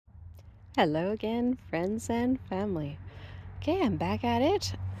Hello again, friends and family. Okay, I'm back at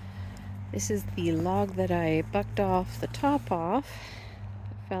it. This is the log that I bucked off the top off.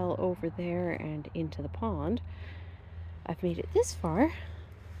 It fell over there and into the pond. I've made it this far,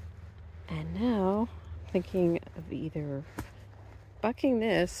 and now I'm thinking of either bucking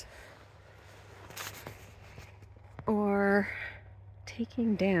this or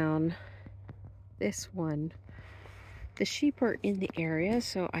taking down this one. The sheep are in the area,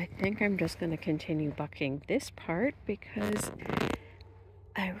 so I think I'm just going to continue bucking this part because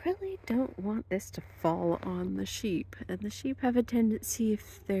I really don't want this to fall on the sheep. And the sheep have a tendency,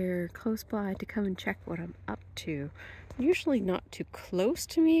 if they're close by, to come and check what I'm up to. Usually not too close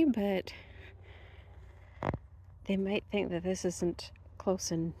to me, but they might think that this isn't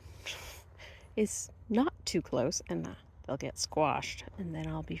close and is not too close, and they'll get squashed, and then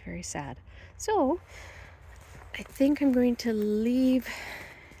I'll be very sad. So I think I'm going to leave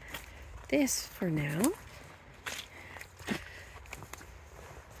this for now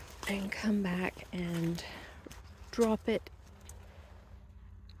and come back and drop it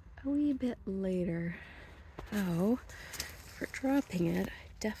a wee bit later. Oh, for dropping it, I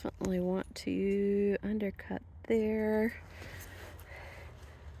definitely want to undercut there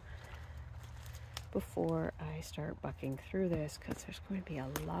before I start bucking through this, because there's going to be a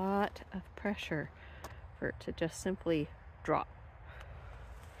lot of pressure for it to just simply drop.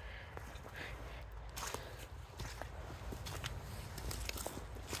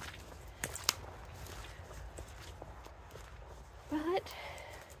 But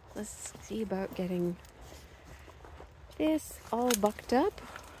let's see about getting this all bucked up,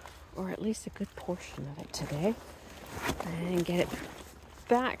 or at least a good portion of it today, and get it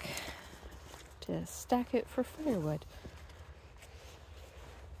back to stack it for firewood.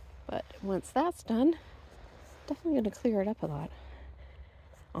 But once that's done, definitely going to clear it up a lot.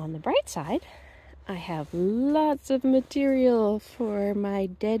 On the bright side, I have lots of material for my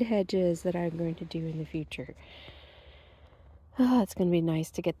dead hedges that I'm going to do in the future. Oh, it's going to be nice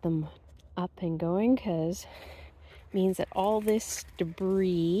to get them up and going, because it means that all this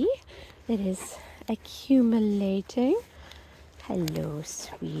debris that is accumulating, hello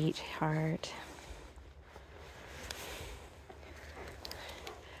sweetheart,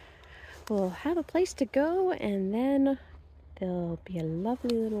 will have a place to go, and then there'll be a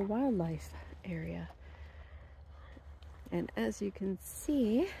lovely little wildlife area. And as you can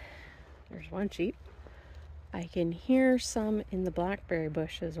see, there's one sheep. I can hear some in the blackberry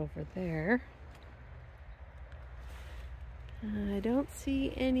bushes over there. I don't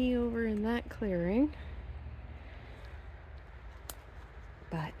see any over in that clearing,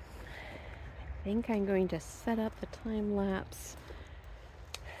 but I think I'm going to set up the time lapse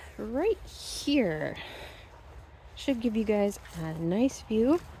right here. Should give you guys a nice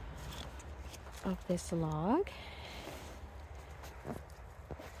view of this log.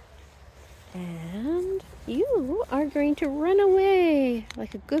 And you are going to run away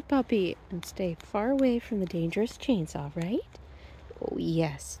like a good puppy and stay far away from the dangerous chainsaw, right? Oh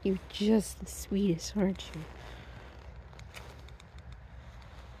yes, you're just the sweetest, aren't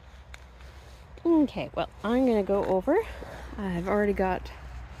you? Okay, well, I'm gonna go over. I've already got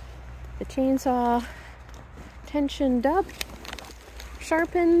the chainsaw tensioned up,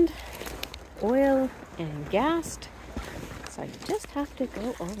 sharpened, oil and gassed. So I just have to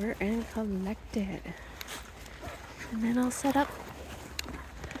go over and collect it. And then I'll set up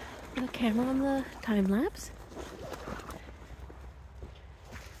the camera on the time lapse.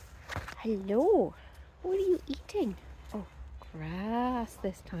 Hello, what are you eating? Oh, grass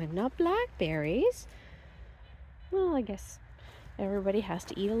this time, not blackberries. Well, I guess everybody has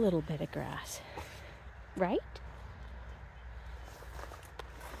to eat a little bit of grass, right?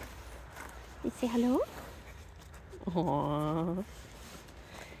 You say hello? Aww.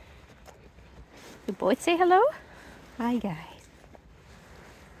 The boys say hello? Hi, guys.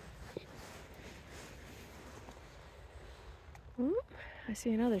 Oh, I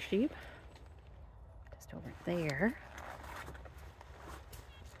see another sheep. Just over there.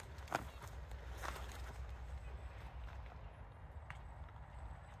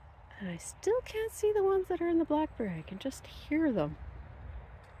 And I still can't see the ones that are in the blackberry. I can just hear them.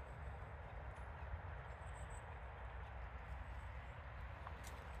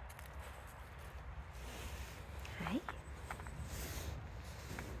 Hi.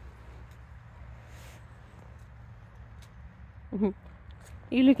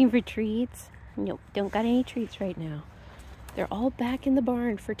 You looking for treats? Nope, don't got any treats right now. They're all back in the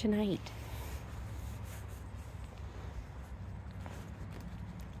barn for tonight.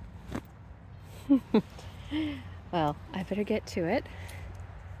 Well, I better get to it.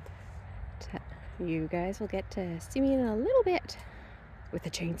 you guys will get to see me in a little bit with a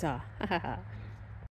chainsaw.